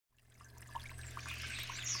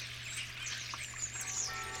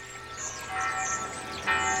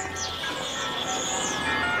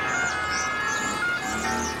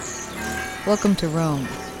Welcome to Rome.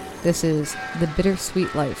 This is The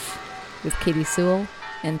Bittersweet Life with Katie Sewell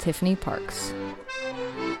and Tiffany Parks.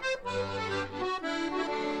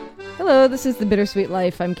 Hello, this is The Bittersweet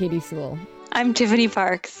Life. I'm Katie Sewell. I'm Tiffany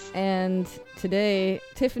Parks. And today,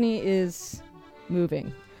 Tiffany is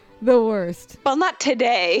moving. The worst. Well, not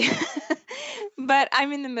today, but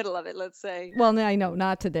I'm in the middle of it, let's say. Well, I know,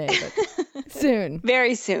 not today, but soon.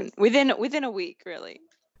 Very soon. Within a week, really.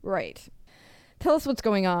 Right. Tell us what's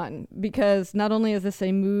going on, because not only is this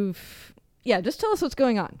a move... Yeah, just tell us what's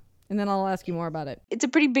going on, and then I'll ask you more about it. It's a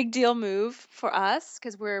pretty big deal move for us,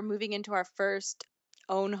 because we're moving into our first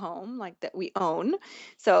own home, like that we own.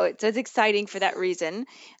 So it's exciting for that reason.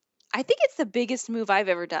 I think it's the biggest move I've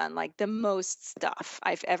ever done, like the most stuff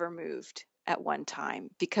I've ever moved at one time,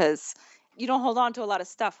 because you don't hold on to a lot of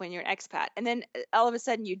stuff when you're an expat. And then all of a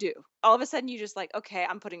sudden you do. All of a sudden you just like, okay,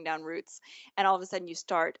 I'm putting down roots. And all of a sudden you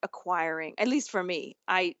start acquiring, at least for me,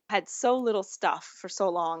 I had so little stuff for so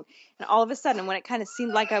long. And all of a sudden, when it kind of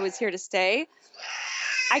seemed like I was here to stay,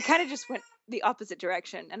 I kind of just went the opposite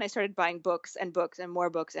direction. And I started buying books and books and more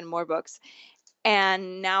books and more books.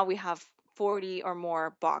 And now we have 40 or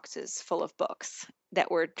more boxes full of books that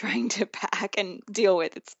we're trying to pack and deal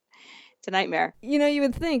with. It's a nightmare. You know, you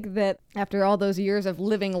would think that after all those years of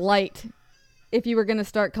living light, if you were going to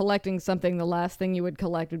start collecting something, the last thing you would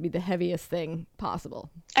collect would be the heaviest thing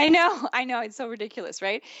possible. I know. It's so ridiculous,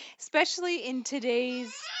 right? Especially in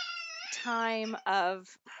today's time of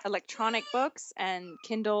electronic books and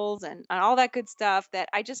Kindles and all that good stuff that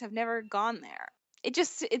I just have never gone there.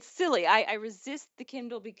 It's silly. I resist the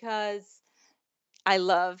Kindle because I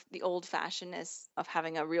love the old-fashionedness of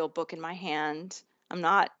having a real book in my hand. I'm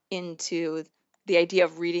not into the idea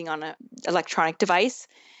of reading on an electronic device.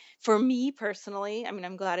 For me personally, I mean,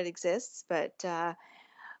 I'm glad it exists, but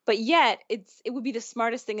yet it would be the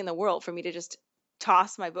smartest thing in the world for me to just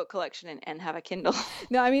toss my book collection and have a Kindle.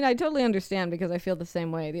 No, I mean, I totally understand because I feel the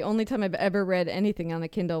same way. The only time I've ever read anything on a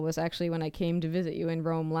Kindle was actually when I came to visit you in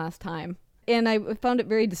Rome last time. And I found it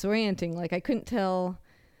very disorienting. Like, I couldn't tell...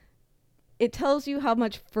 It tells you how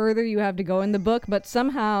much further you have to go in the book, but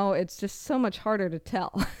somehow it's just so much harder to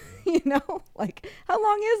tell. You know? Like, how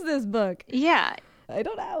long is this book? Yeah. I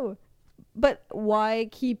don't know. But why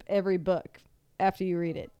keep every book after you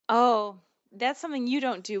read it? Oh, that's something you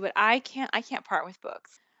don't do, but I can't part with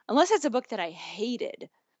books. Unless it's a book that I hated,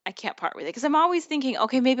 I can't part with it. Because I'm always thinking,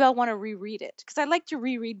 okay, maybe I'll want to reread it. Because I like to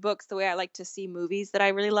reread books the way I like to see movies that I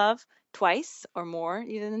really love, twice or more,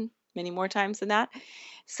 even many more times than that.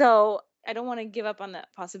 So I don't want to give up on the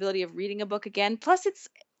possibility of reading a book again. Plus, it's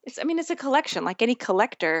a collection. Like any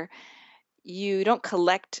collector, you don't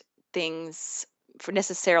collect things for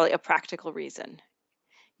necessarily a practical reason.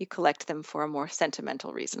 You collect them for a more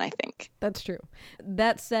sentimental reason, I think. That's true.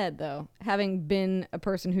 That said, though, having been a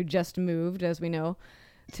person who just moved, as we know,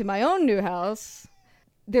 to my own new house,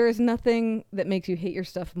 there is nothing that makes you hate your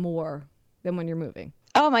stuff more than when you're moving.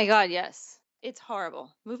 Oh my God, yes. It's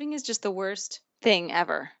horrible. Moving is just the worst thing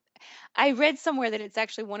ever. I read somewhere that it's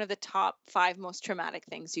actually one of the top 5 most traumatic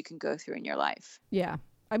things you can go through in your life. Yeah,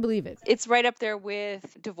 I believe it. It's right up there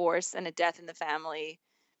with divorce and a death in the family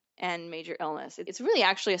and major illness. It's really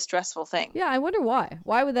actually a stressful thing. Yeah, I wonder why.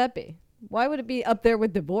 Why would that be? Why would it be up there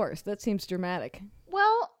with divorce? That seems dramatic.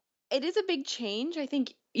 Well, it is a big change. I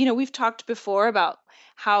think, we've talked before about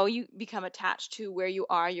how you become attached to where you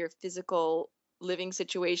are, your physical living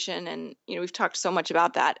situation. And, we've talked so much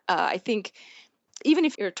about that. I think even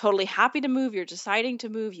if you're totally happy to move, you're deciding to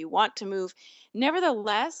move, you want to move,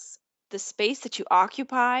 nevertheless, the space that you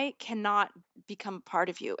occupy cannot become part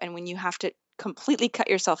of you. And when you have to completely cut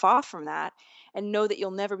yourself off from that and know that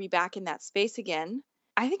you'll never be back in that space again,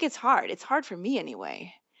 I think it's hard. It's hard for me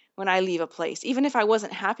anyway. When I leave a place, even if I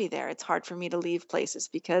wasn't happy there, it's hard for me to leave places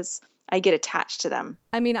because I get attached to them.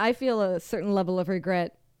 I mean, I feel a certain level of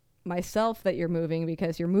regret myself that you're moving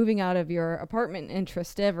because you're moving out of your apartment in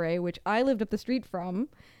Trastevere, which I lived up the street from,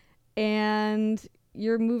 and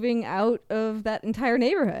you're moving out of that entire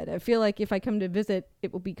neighborhood. I feel like if I come to visit,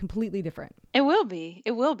 it will be completely different. It will be.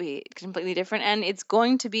 It will be completely different, and it's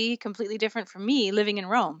going to be completely different for me living in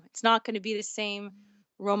Rome. It's not going to be the same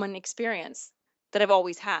Roman experience that I've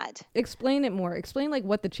always had. Explain it more. Explain like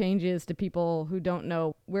what the change is to people who don't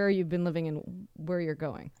know where you've been living and where you're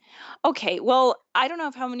going. Okay, well, I don't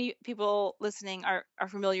know how many people listening are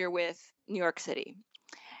familiar with New York City.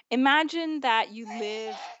 Imagine that you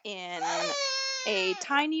live in a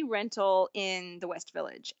tiny rental in the West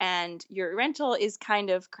Village and your rental is kind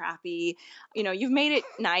of crappy. You've made it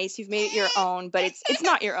nice, you've made it your own, but it's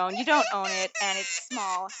not your own. You don't own it and it's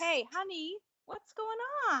small. Hey, honey, What's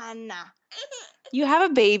going on? You have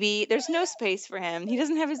a baby. There's no space for him. He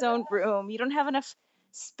doesn't have his own room. You don't have enough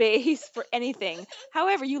space for anything.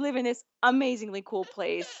 However, you live in this amazingly cool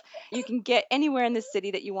place. You can get anywhere in the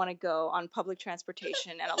city that you want to go on public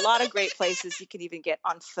transportation, and a lot of great places you can even get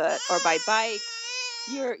on foot or by bike.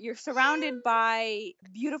 You're surrounded by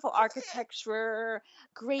beautiful architecture,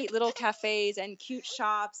 great little cafes and cute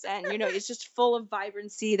shops, and it's just full of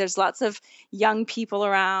vibrancy. There's lots of young people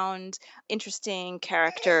around, interesting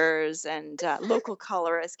characters, and local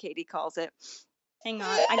color, as Katie calls it. Hang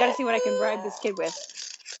on, I gotta see what I can bribe this kid with.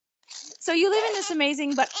 So you live in this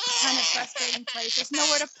amazing but kind of frustrating place. There's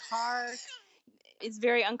nowhere to park. It's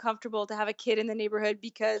very uncomfortable to have a kid in the neighborhood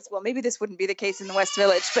because, well, maybe this wouldn't be the case in the West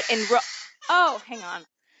Village, but oh, hang on.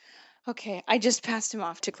 Okay, I just passed him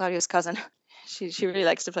off to Claudio's cousin. She really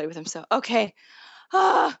likes to play with him, so okay.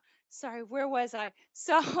 Sorry, where was I?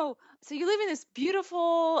 So you live in this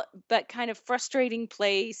beautiful but kind of frustrating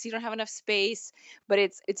place. You don't have enough space, but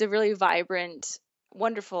it's a really vibrant,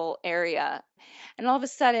 wonderful area. And all of a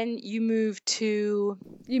sudden you move to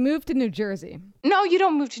New Jersey. No, you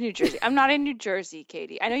don't move to New Jersey. I'm not in New Jersey,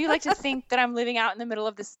 Katie. I know you like to think that I'm living out in the middle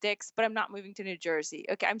of the sticks, but I'm not moving to New Jersey.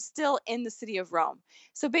 Okay, I'm still in the city of Rome.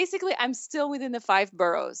 So basically, I'm still within the 5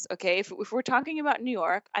 boroughs. Okay, if we're talking about New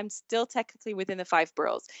York, I'm still technically within the 5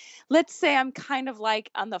 boroughs. Let's say I'm kind of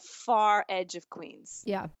like on the far edge of Queens.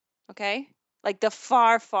 Yeah. Okay, like the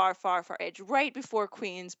far, far, far, far edge, right before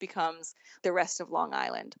Queens becomes the rest of Long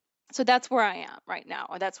Island. So that's where I am right now,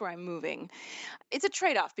 or that's where I'm moving. It's a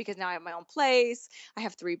trade-off because now I have my own place. I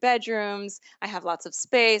have 3 bedrooms. I have lots of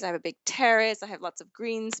space. I have a big terrace. I have lots of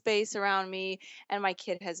green space around me, and my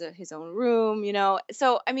kid has his own room,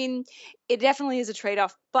 So, I mean, it definitely is a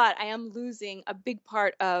trade-off, but I am losing a big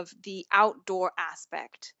part of the outdoor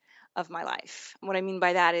aspect of my life. What I mean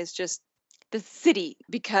by that is just the city,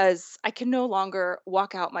 because I can no longer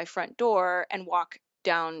walk out my front door and walk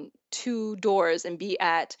down 2 doors and be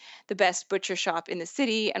at the best butcher shop in the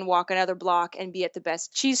city, and walk another block and be at the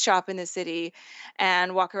best cheese shop in the city,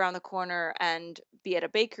 and walk around the corner and be at a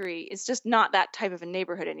bakery. It's just not that type of a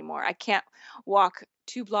neighborhood anymore. I can't walk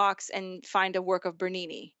 2 blocks and find a work of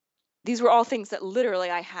Bernini. These were all things that literally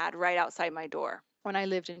I had right outside my door when I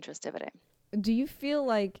lived in Trastevere. Do you feel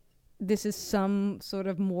like this is some sort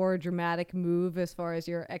of more dramatic move as far as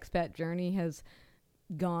your expat journey has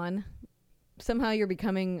gone? Somehow you're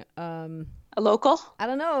becoming a local? I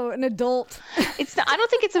don't know, an adult. I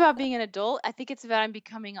don't think it's about being an adult. I think it's about I'm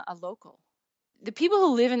becoming a local. The people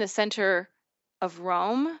who live in the center of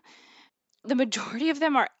Rome, the majority of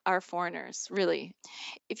them are foreigners, really.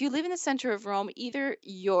 If you live in the center of Rome, either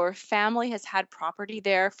your family has had property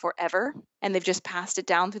there forever and they've just passed it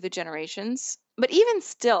down through the generations. But even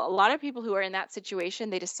still, a lot of people who are in that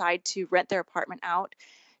situation, they decide to rent their apartment out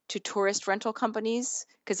to tourist rental companies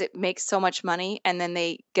because it makes so much money, and then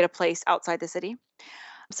they get a place outside the city.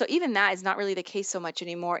 So even that is not really the case so much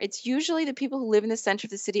anymore. It's usually the people who live in the center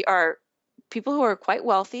of the city are people who are quite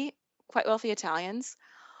wealthy Italians,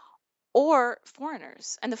 or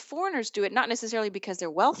foreigners. And the foreigners do it not necessarily because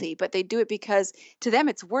they're wealthy, but they do it because to them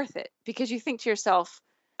it's worth it. Because you think to yourself,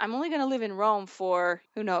 I'm only going to live in Rome for,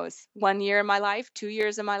 who knows, 1 year in my life, 2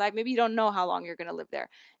 years in my life. Maybe you don't know how long you're going to live there.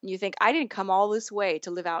 And you think, I didn't come all this way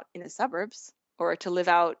to live out in the suburbs or to live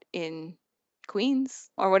out in Queens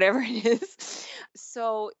or whatever it is.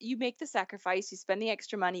 So you make the sacrifice, you spend the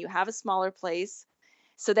extra money, you have a smaller place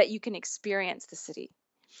so that you can experience the city.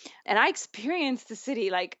 And I experienced the city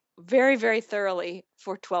like very, very thoroughly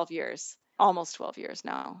for 12 years, almost 12 years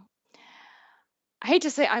now. I hate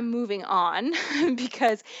to say I'm moving on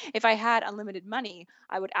because if I had unlimited money,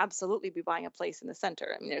 I would absolutely be buying a place in the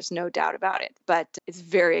center. I mean, there's no doubt about it, but it's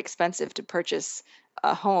very expensive to purchase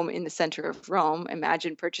a home in the center of Rome.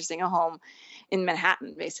 Imagine purchasing a home in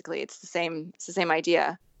Manhattan, basically. It's the same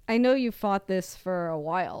idea. I know you fought this for a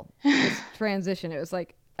while, this transition. It was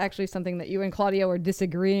like actually something that you and Claudio were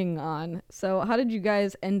disagreeing on. So how did you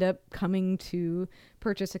guys end up coming to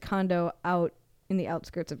purchase a condo out in the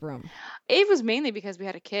outskirts of Rome? It was mainly because we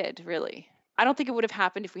had a kid, really. I don't think it would have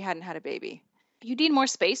happened if we hadn't had a baby. You need more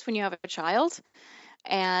space when you have a child.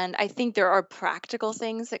 And I think there are practical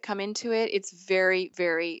things that come into it. It's very,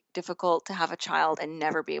 very difficult to have a child and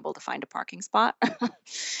never be able to find a parking spot.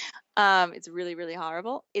 It's really, really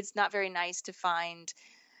horrible. It's not very nice to find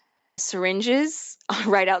syringes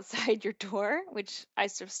right outside your door, which I'm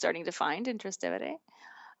starting to find in Trastevere.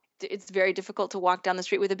 It's very difficult to walk down the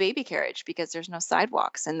street with a baby carriage because there's no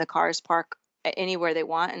sidewalks and the cars park anywhere they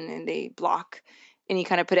want, and they block any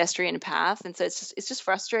kind of pedestrian path. And so it's just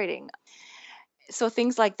frustrating. So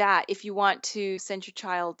things like that, if you want to send your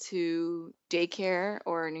child to daycare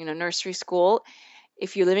or, nursery school,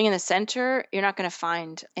 if you're living in the center, you're not going to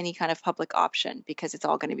find any kind of public option because it's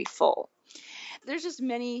all going to be full. There's just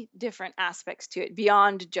many different aspects to it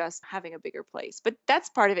beyond just having a bigger place, but that's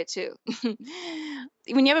part of it too.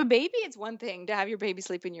 When you have a baby, it's one thing to have your baby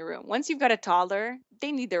sleep in your room. Once you've got a toddler,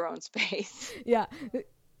 they need their own space. Yeah,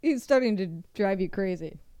 he's starting to drive you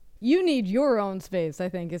crazy. You need your own space, I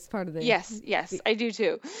think, is part of the... Yes, I do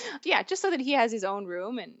too. Yeah, just so that he has his own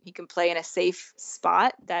room and he can play in a safe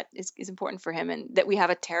spot. That is important for him, and that we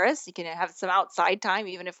have a terrace. He can have some outside time,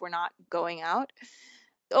 even if we're not going out.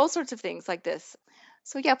 All sorts of things like this.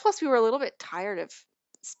 So yeah, plus we were a little bit tired of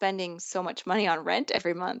spending so much money on rent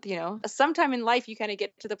every month. Sometime in life you kind of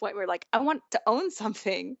get to the point where, like, I want to own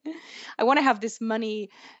something. I want to have this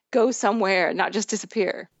money go somewhere, not just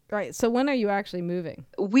disappear. Right. So when are you actually moving?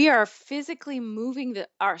 We are physically moving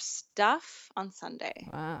our stuff on Sunday.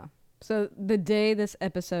 Wow. So the day this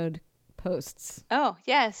episode posts. Oh,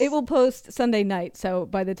 yes. It will post Sunday night. So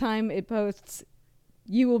by the time it posts,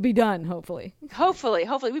 you will be done, hopefully. Hopefully.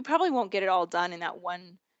 We probably won't get it all done in that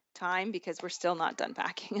one time because we're still not done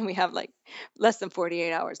packing, and we have like less than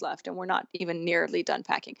 48 hours left, and we're not even nearly done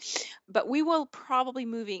packing. But we will probably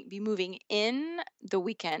be moving in the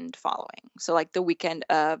weekend following. So like the weekend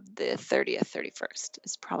of the 30th, 31st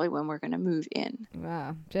is probably when we're going to move in.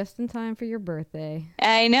 Wow. Just in time for your birthday.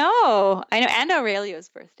 I know. And Aurelio's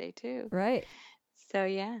birthday too. Right. So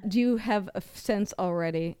yeah. Do you have a sense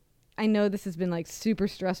already? I know this has been like super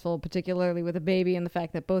stressful, particularly with a baby, and the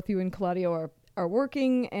fact that both you and Claudio are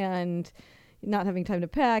working and not having time to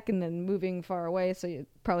pack, and then moving far away, so you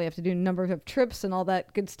probably have to do numbers of trips and all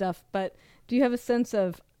that good stuff. But do you have a sense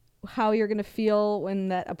of how you're going to feel when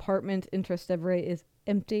that apartment in Trastevere is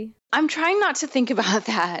empty? I'm trying not to think about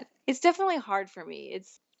that. It's definitely hard for me.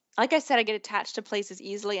 It's like I said, I get attached to places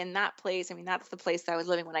easily, and that place, that's the place that I was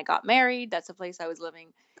living when I got married. That's the place I was living.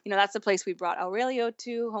 That's the place we brought Aurelio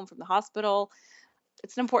to, home from the hospital.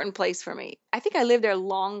 It's an important place for me. I think I lived there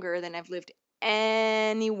longer than I've lived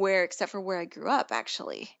anywhere except for where I grew up,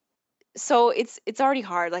 actually. So it's already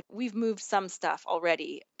hard. Like, we've moved some stuff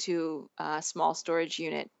already to a small storage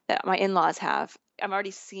unit that my in-laws have. I'm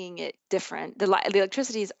already seeing it different. The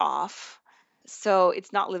electricity is off, so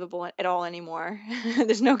it's not livable at all anymore.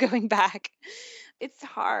 There's no going back. It's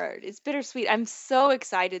hard. It's bittersweet. I'm so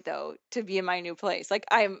excited, though, to be in my new place. Like,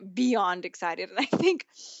 I'm beyond excited. And I think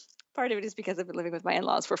part of it is because I've been living with my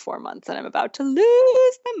in-laws for 4 months and I'm about to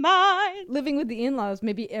lose my mind. Living with the in-laws,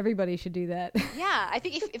 maybe everybody should do that. Yeah, I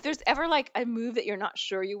think if there's ever like a move that you're not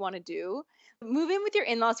sure you want to do, move in with your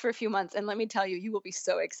in-laws for a few months, and let me tell you, you will be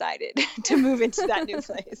so excited to move into that new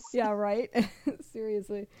place. Yeah, right?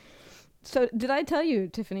 Seriously. So did I tell you,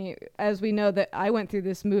 Tiffany, as we know, that I went through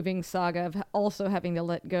this moving saga of also having to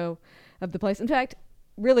let go of the place? In fact,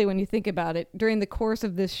 really, when you think about it, during the course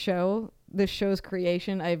of this show's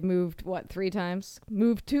creation, I've moved, 3 times?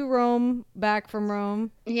 Moved to Rome, back from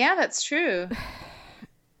Rome. Yeah, that's true.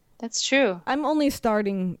 That's true. I'm only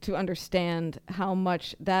starting to understand how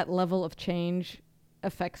much that level of change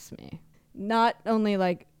affects me. Not only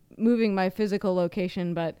like moving my physical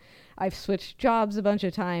location, but I've switched jobs a bunch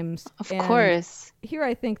of times. Of course. Here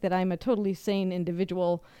I think that I'm a totally sane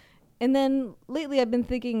individual. And then lately I've been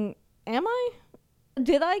thinking, am I?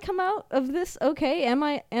 Did I come out of this okay? Am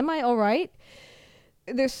I all right?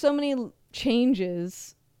 There's so many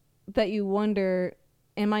changes that you wonder,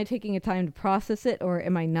 am I taking a time to process it or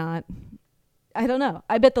am I not? I don't know.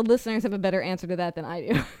 I bet the listeners have a better answer to that than I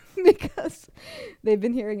do because they've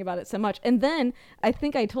been hearing about it so much. And then I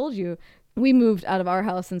think I told you we moved out of our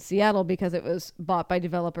house in Seattle because it was bought by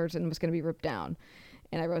developers and was going to be ripped down.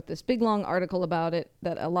 And I wrote this big, long article about it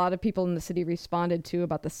that a lot of people in the city responded to,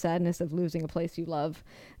 about the sadness of losing a place you love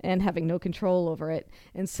and having no control over it.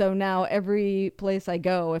 And so now every place I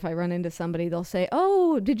go, if I run into somebody, they'll say,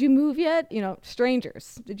 oh, did you move yet?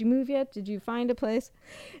 Strangers, did you move yet? Did you find a place?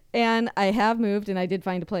 And I have moved and I did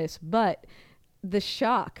find a place. But the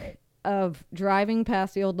shock of driving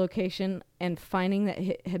past the old location and finding that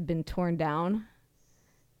it had been torn down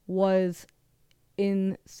was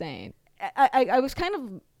insane. I was kind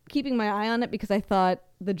of keeping my eye on it because I thought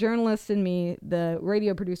the journalist in me, the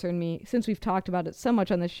radio producer in me, since we've talked about it so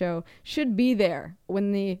much on this show, should be there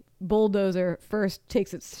when the bulldozer first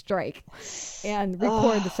takes its strike and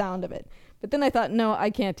record the sound of it. But then I thought, no,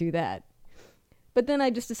 I can't do that. But then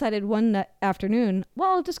I just decided one afternoon,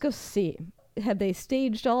 well, I'll just go see. Have they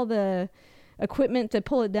staged all the equipment to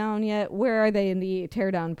pull it down yet? Where are they in the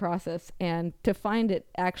teardown process? And to find it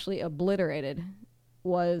actually obliterated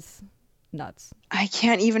was nuts. I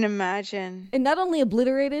can't even imagine. And not only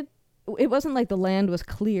obliterated, It wasn't like the land was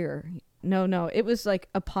clear. No, no. It was like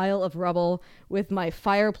a pile of rubble with my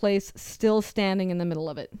fireplace still standing in the middle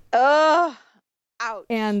of it. Ugh. Ouch.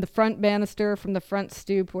 And the front banister from the front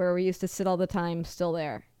stoop where we used to sit all the time still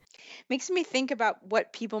there. Makes me think about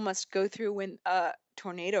what people must go through when a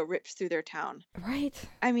tornado rips through their town. Right?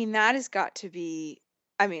 I mean, that has got to be,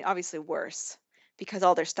 I mean, obviously worse because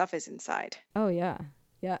all their stuff is inside. Oh, yeah.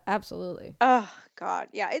 Yeah, absolutely. Oh, God.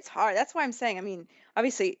 Yeah, it's hard. That's why I'm saying, I mean,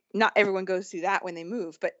 obviously, not everyone goes through that when they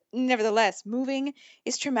move, but nevertheless, moving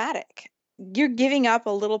is traumatic. You're giving up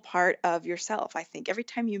a little part of yourself, I think. Every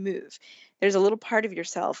time you move, there's a little part of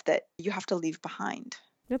yourself that you have to leave behind.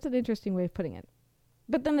 That's an interesting way of putting it.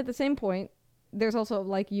 But then at the same point, there's also,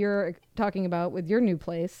 like you're talking about with your new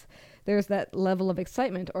place, there's that level of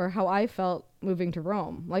excitement, or how I felt moving to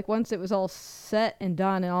Rome. Like once it was all set and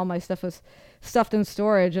done and all my stuff was stuffed in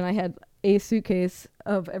storage and I had a suitcase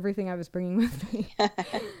of everything I was bringing with me,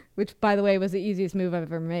 which, by the way, was the easiest move I've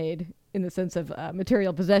ever made in the sense of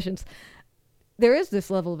material possessions. There is this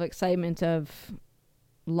level of excitement of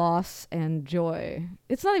loss and joy.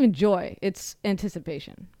 It's not even joy, it's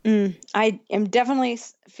anticipation. I am definitely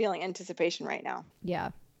feeling anticipation right now.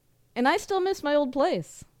 Yeah. And I still miss my old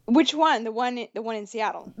place. Which one? The one in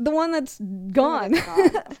Seattle. The one that's Oh, gone. that's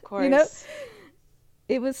gone, of course. You know?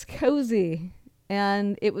 It was cozy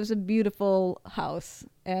and it was a beautiful house.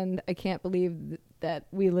 And I can't believe that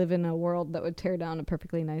we live in a world that would tear down a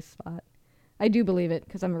perfectly nice spot. I do believe it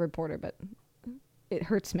because I'm a reporter, but it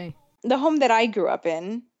hurts me. The home that I grew up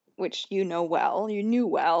in, which you knew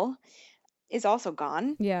well, is also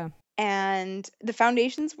gone. Yeah. And the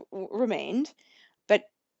foundations remained, but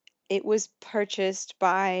it was purchased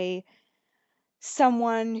by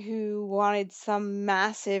someone who wanted some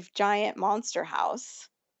massive giant monster house.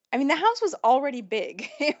 I mean, the house was already big.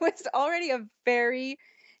 It was already a very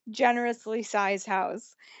generously sized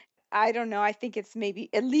house. I don't know. I think it's maybe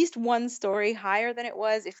at least one story higher than it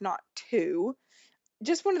was, if not two.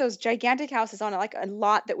 Just one of those gigantic houses on like a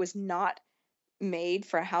lot that was not made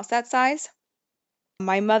for a house that size.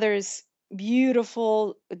 My mother's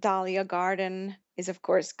beautiful dahlia garden is, of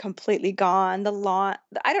course, completely gone. The lawn,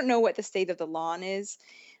 I don't know what the state of the lawn is,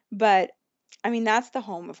 but I mean, that's the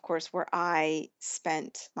home, of course, where I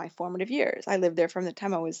spent my formative years. I lived there from the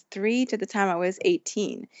time I was 3 to the time I was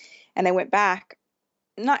 18. And I went back,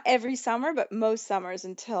 not every summer, but most summers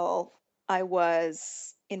until I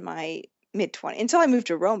was in my mid-20s, until I moved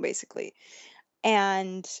to Rome, basically.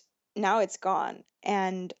 And now it's gone.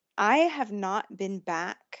 And I have not been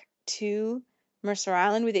back to Mercer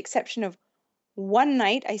Island with the exception of one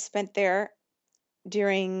night I spent there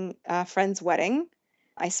during a friend's wedding.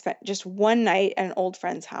 I spent just one night at an old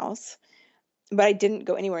friend's house, but I didn't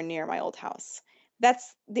go anywhere near my old house.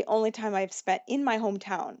 That's the only time I've spent in my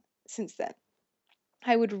hometown since then.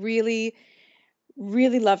 I would really,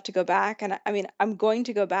 really love to go back. And I mean, I'm going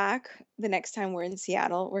to go back the next time we're in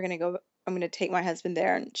Seattle. I'm going to take my husband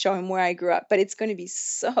there and show him where I grew up. But it's going to be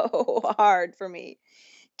so hard for me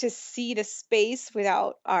to see the space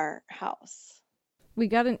without our house. We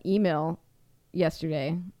got an email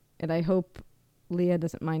yesterday, and I hope Leah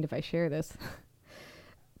doesn't mind if I share this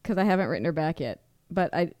because I haven't written her back yet.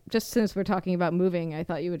 But since we're talking about moving, I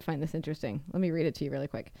thought you would find this interesting. Let me read it to you really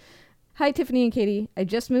quick. Hi, Tiffany and Katie. I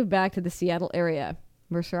just moved back to the Seattle area.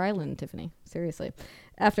 Mercer Island, Tiffany. Seriously.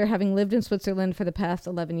 After having lived in Switzerland for the past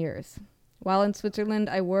 11 years. While in Switzerland,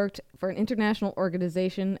 I worked for an international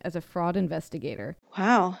organization as a fraud investigator.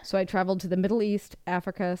 Wow. So I traveled to the Middle East,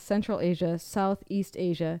 Africa, Central Asia, Southeast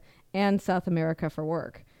Asia, and South America for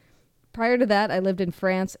work. Prior to that, I lived in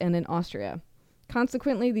France and in Austria.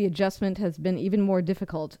 Consequently, the adjustment has been even more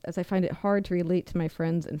difficult as I find it hard to relate to my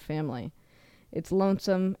friends and family. It's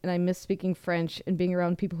lonesome, and I miss speaking French and being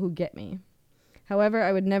around people who get me. However,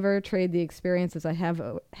 I would never trade the experiences I have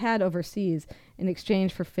had overseas in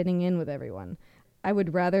exchange for fitting in with everyone. I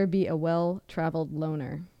would rather be a well-traveled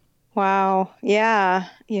loner. Wow. Yeah.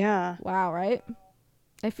 Yeah. Wow, right?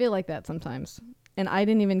 I feel like that sometimes. And I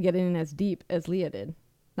didn't even get in as deep as Leah did.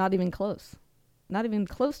 Not even close. Not even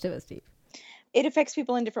close to as deep. It affects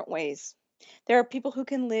people in different ways. There are people who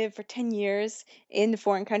can live for 10 years in the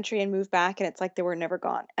foreign country and move back, and it's like they were never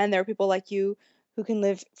gone. And there are people like you who can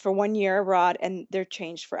live for 1 year abroad and they're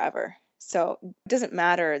changed forever. So it doesn't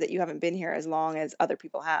matter that you haven't been here as long as other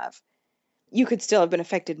people have. You could still have been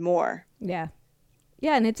affected more. Yeah.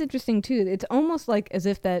 Yeah, and it's interesting too. It's almost like as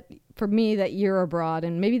if that, for me, that year abroad,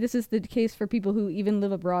 and maybe this is the case for people who even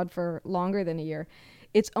live abroad for longer than a year,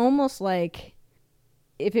 it's almost like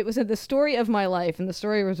if it was the story of my life and the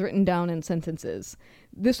story was written down in sentences,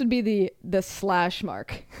 this would be the slash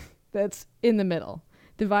mark that's in the middle,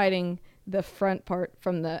 dividing the front part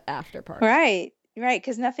from the after part. Right, right,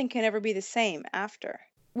 because nothing can ever be the same after.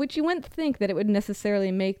 Which you wouldn't think that it would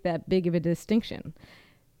necessarily make that big of a distinction.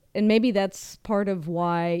 And maybe that's part of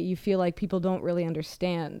why you feel like people don't really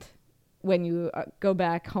understand when you go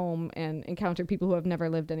back home and encounter people who have never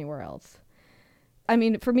lived anywhere else. I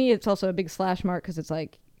mean, for me, it's also a big slash mark because it's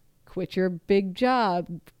like, quit your big job,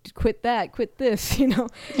 quit that, quit this,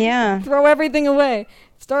 Yeah. throw everything away,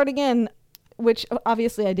 start again, which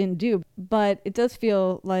obviously I didn't do. But it does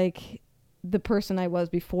feel like the person I was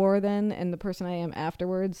before then and the person I am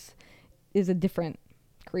afterwards is a different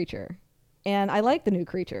creature. And I like the new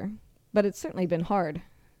creature, but it's certainly been hard.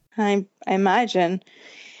 I imagine.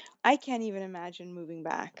 I can't even imagine moving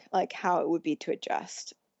back, like how it would be to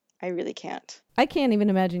adjust. I really can't. I can't even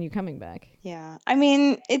imagine you coming back. Yeah. I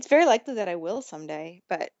mean, it's very likely that I will someday,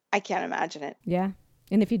 but I can't imagine it. Yeah.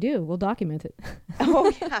 And if you do, we'll document it.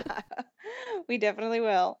 Oh, yeah. We definitely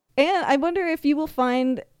will. And I wonder if you will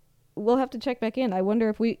find, we'll have to check back in. I wonder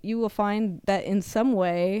if you will find that in some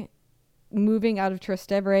way moving out of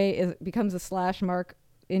Trastevere becomes a slash mark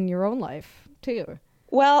in your own life too.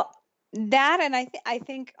 Well, that and I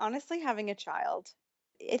think honestly having a child,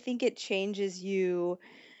 I think it changes you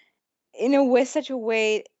such a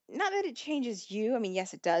way, not that it changes you. I mean,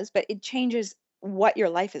 yes, it does, but it changes what your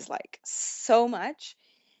life is like so much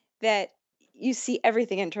that you see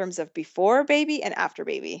everything in terms of before baby and after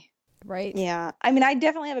baby. Right? Yeah. I mean, I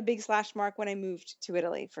definitely have a big slash mark when I moved to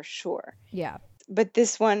Italy for sure. Yeah. But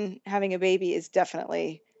this one, having a baby, is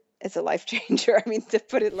definitely, it's a life changer. I mean, to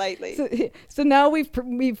put it lightly. So now we've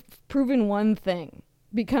proven one thing: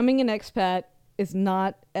 becoming an expat is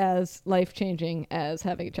not as life changing as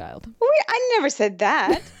having a child. I never said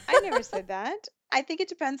that. I never said that. I think it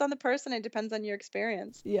depends on the person. It depends on your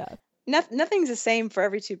experience. Yeah. Nothing's the same for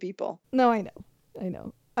every two people. No, I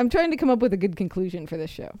know. I'm trying to come up with a good conclusion for this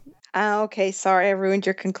show. Okay, sorry, I ruined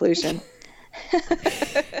your conclusion.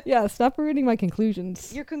 Yeah, stop ruining my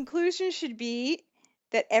conclusions. Your conclusion should be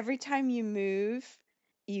that every time you move,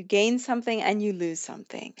 you gain something and you lose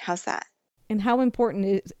something. How's that? And how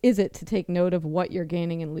important is it to take note of what you're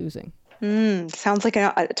gaining and losing? Sounds like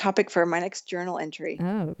a topic for my next journal entry.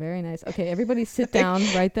 Oh, very nice. Okay, everybody sit down,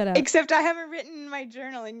 write that out. Except I haven't written my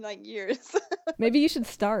journal in like years. Maybe you should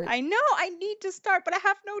start. I know, I need to start, but I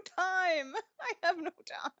have no time. I have no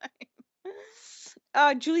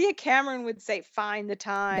time. Julia Cameron would say, find the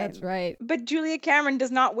time. That's right. But Julia Cameron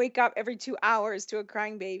does not wake up every 2 hours to a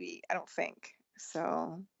crying baby, I don't think.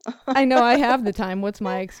 So. I know I have the time. What's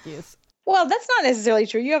my excuse? Well, that's not necessarily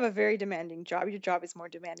true. You have a very demanding job. Your job is more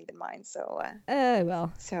demanding than mine. So.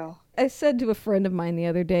 Well. So. I said to a friend of mine the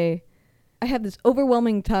other day, I have this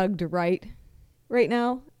overwhelming tug to write right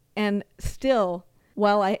now. And still,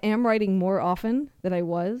 while I am writing more often than I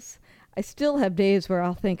was, I still have days where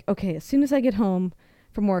I'll think, okay, as soon as I get home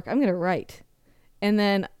from work, I'm going to write. And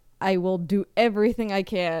then I will do everything I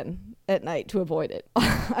can at night to avoid it.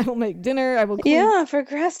 I will make dinner. I will clean. Yeah,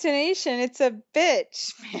 procrastination. It's a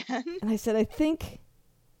bitch, man. And I said, I think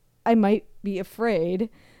I might be afraid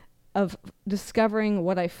of discovering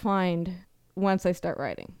what I find once I start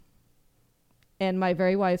writing. And my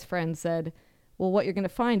very wise friend said, well, what you're going to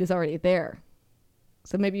find is already there.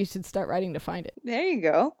 So maybe you should start writing to find it. There you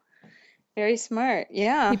go. Very smart.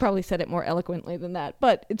 Yeah. He probably said it more eloquently than that,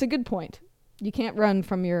 but it's a good point. You can't run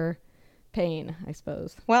from your pain, I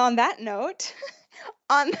suppose. Well, on that note,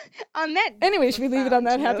 on that. Anyway, should we leave it on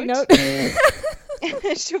that happy note?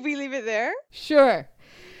 Should we leave it there? Sure.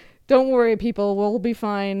 Don't worry, people. We'll be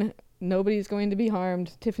fine. Nobody's going to be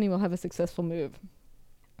harmed. Tiffany will have a successful move.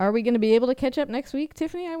 Are we going to be able to catch up next week,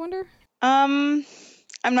 Tiffany, I wonder? I'm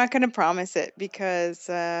not going to promise it because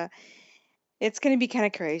it's going to be kind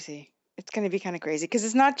of crazy. It's going to be kind of crazy because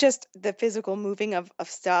it's not just the physical moving of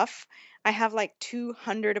stuff. I have like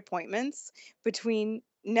 200 appointments between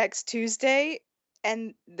next Tuesday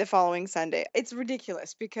and the following Sunday. It's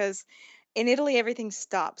ridiculous because in Italy, everything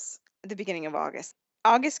stops at the beginning of August.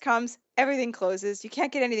 August comes, everything closes. You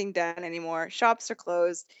can't get anything done anymore. Shops are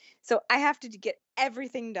closed. So I have to get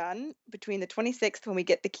everything done between the 26th when we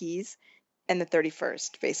get the keys and the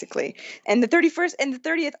 31st, basically. And the 31st and the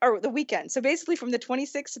 30th are the weekend. So basically from the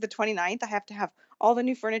 26th to the 29th, I have to have all the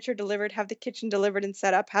new furniture delivered, have the kitchen delivered and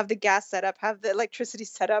set up, have the gas set up, have the electricity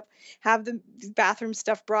set up, have the bathroom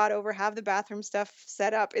stuff brought over, have the bathroom stuff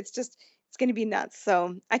set up. It's going to be nuts.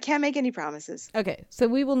 So I can't make any promises. Okay, so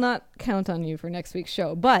we will not count on you for next week's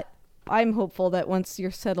show, but I'm hopeful that once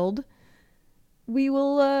you're settled, we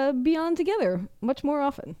will be on together much more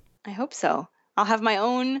often. I hope so. I'll have my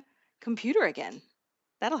own computer again.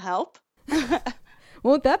 That'll help.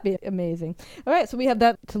 Won't that be amazing? All right, so we have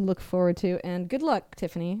that to look forward to. And good luck,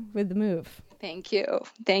 Tiffany, with the move. Thank you.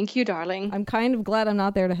 Thank you, darling. I'm kind of glad I'm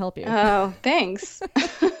not there to help you. Oh, thanks.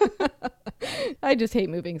 I just hate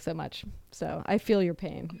moving so much. So I feel your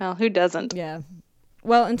pain. Well, who doesn't? Yeah.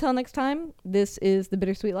 Well, until next time, this is The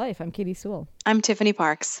Bittersweet Life. I'm Katie Sewell. I'm Tiffany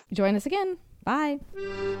Parks. Join us again. Bye.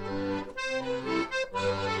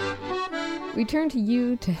 We turn to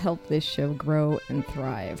you to help this show grow and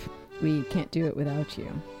thrive. We can't do it without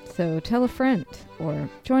you. So tell a friend or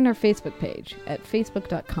join our Facebook page at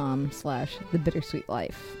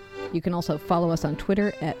facebook.com/thebittersweetlife. You can also follow us on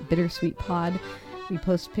Twitter at bittersweetpod. We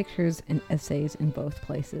post pictures and essays in both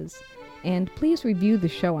places. And please review the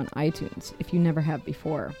show on iTunes if you never have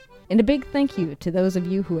before. And a big thank you to those of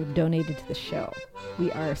you who have donated to the show.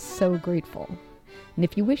 We are so grateful. And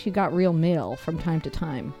if you wish you got real mail from time to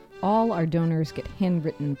time, all our donors get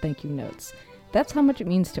handwritten thank you notes. That's how much it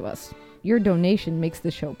means to us. Your donation makes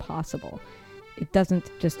the show possible. It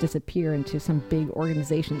doesn't just disappear into some big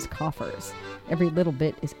organization's coffers. Every little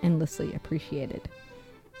bit is endlessly appreciated.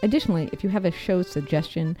 Additionally, if you have a show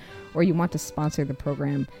suggestion or you want to sponsor the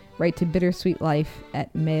program, write to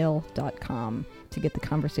bittersweetlife@mail.com to get the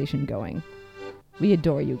conversation going. We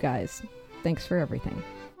adore you guys. Thanks for everything.